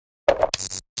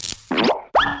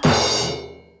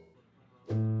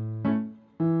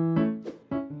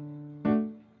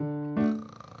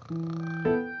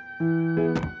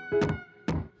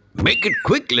Make it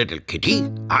quick, little kitty.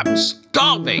 I'm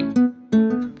starving.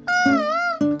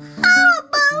 How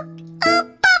about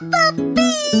a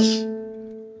pufferfish?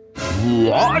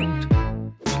 What?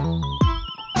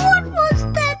 What was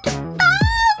that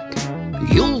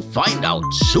about? You'll find out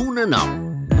soon enough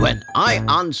when I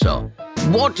answer.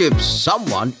 What if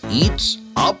someone eats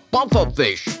a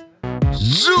pufferfish?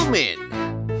 Zoom in.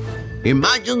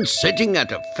 Imagine sitting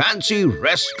at a fancy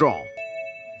restaurant,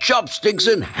 chopsticks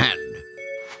in hand,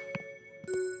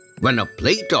 when a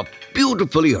plate of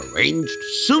beautifully arranged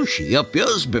sushi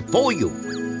appears before you.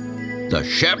 The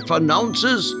chef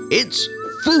announces it's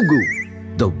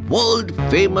fugu, the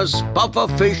world-famous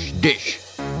pufferfish dish.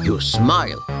 You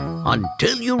smile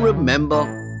until you remember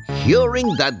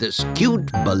hearing that this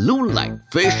cute balloon-like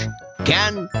fish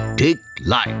can take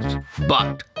lives.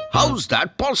 But how's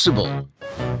that possible?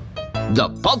 The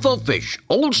pufferfish,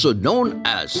 also known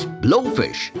as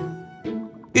blowfish,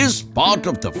 is part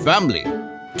of the family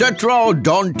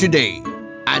Tetraodontidae,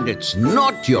 and it's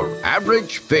not your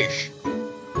average fish.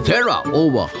 There are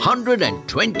over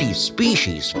 120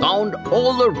 species found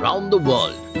all around the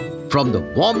world, from the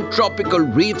warm tropical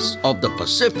reefs of the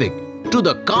Pacific to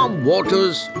the calm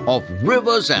waters of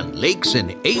rivers and lakes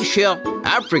in Asia,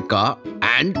 Africa,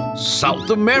 and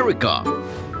South America.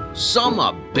 Some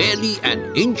are barely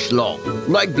an inch long,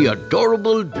 like the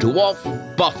adorable dwarf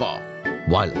puffer,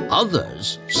 while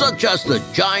others, such as the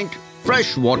giant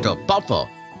freshwater puffer,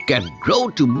 can grow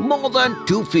to more than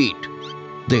 2 feet.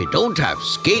 They don't have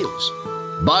scales,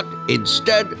 but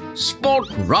instead sport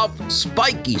rough,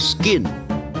 spiky skin,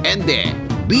 and their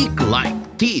beak-like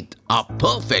teeth are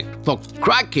perfect for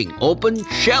cracking open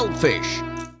shellfish.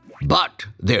 But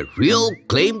their real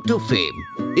claim to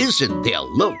fame isn't their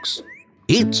looks.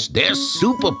 It's their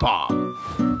superpower.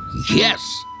 Yes,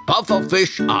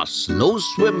 pufferfish are slow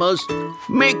swimmers,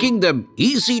 making them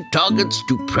easy targets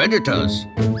to predators.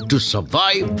 To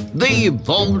survive, they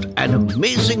evolved an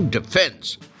amazing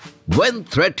defense. When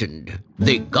threatened,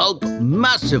 they gulp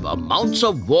massive amounts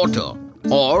of water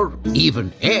or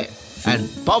even air and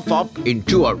puff up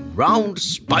into a round,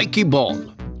 spiky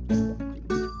ball.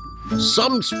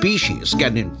 Some species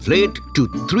can inflate to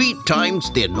 3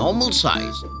 times their normal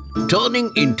size,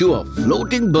 turning into a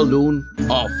floating balloon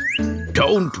of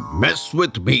 "Don't mess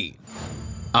with me."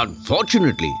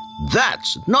 Unfortunately,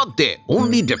 that's not their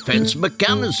only defense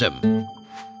mechanism.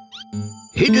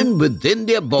 Hidden within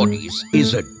their bodies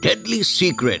is a deadly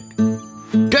secret,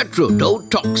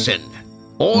 toxin,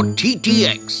 or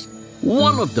TTX,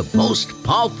 one of the most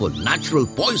powerful natural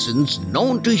poisons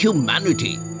known to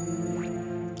humanity.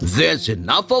 There's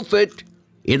enough of it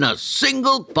in a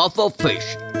single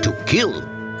pufferfish to kill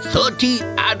 30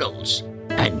 adults.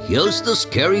 And here's the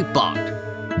scary part.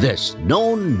 There's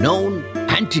no known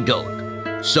antidote.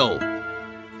 So,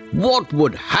 what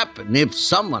would happen if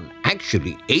someone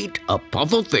actually ate a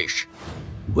pufferfish?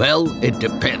 Well, it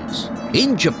depends.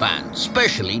 In Japan,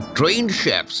 specially trained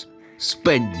chefs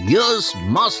spend years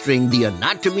mastering the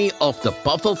anatomy of the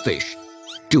pufferfish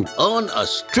to earn a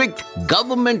strict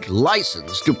government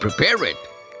license to prepare it.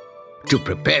 To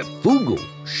prepare fugu,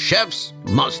 chefs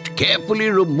must carefully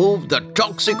remove the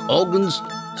toxic organs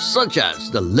such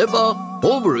as the liver,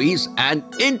 ovaries, and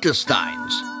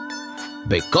intestines.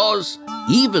 Because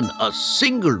even a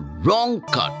single wrong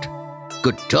cut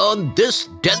could turn this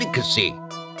delicacy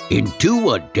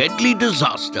into a deadly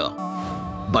disaster.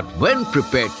 But when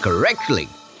prepared correctly,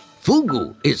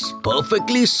 fugu is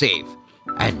perfectly safe,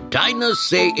 and diners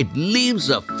say it leaves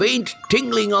a faint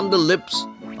tingling on the lips,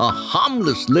 a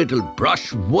harmless little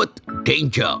brush with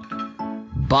danger.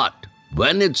 But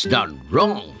when it's done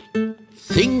wrong,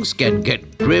 things can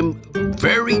get grim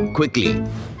very quickly.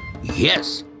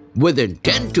 Yes, within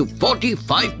 10 to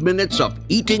 45 minutes of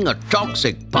eating a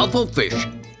toxic pufferfish,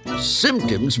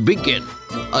 symptoms begin: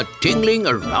 a tingling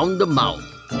around the mouth,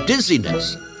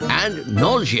 dizziness, and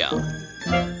nausea.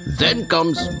 Then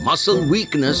comes muscle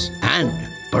weakness and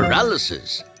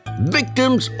paralysis.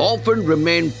 Victims often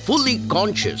remain fully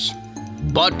conscious,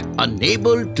 but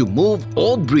unable to move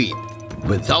or breathe.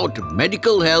 Without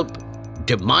medical help,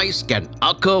 demise can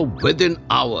occur within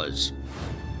hours.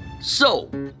 So,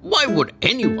 why would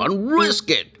anyone risk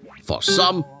it? For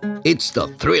some, it's the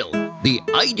thrill, the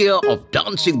idea of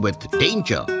dancing with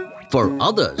danger. For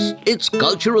others, it's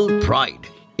cultural pride.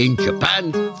 In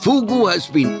Japan, fugu has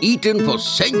been eaten for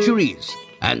centuries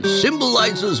and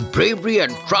symbolizes bravery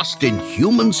and trust in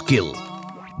human skill.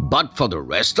 But for the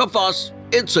rest of us,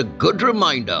 it's a good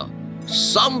reminder.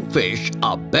 Some fish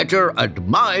are better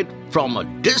admired from a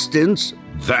distance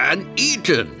than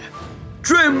eaten.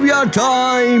 Trivia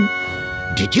time!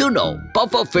 Did you know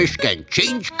pufferfish can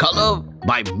change color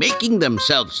by making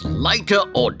themselves lighter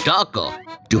or darker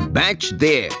to match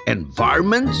their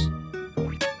environments?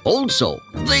 Also,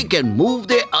 they can move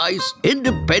their eyes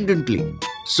independently,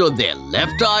 so their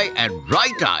left eye and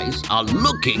right eyes are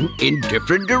looking in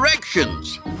different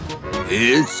directions.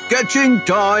 It's sketching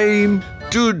time.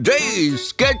 Today's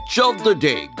sketch of the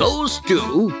day goes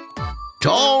to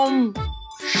Tom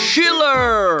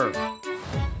Schiller.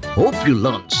 Hope you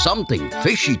learned something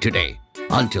fishy today.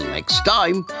 Until next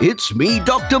time, it's me,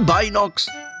 Dr. Binocs,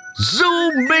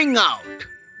 zooming out.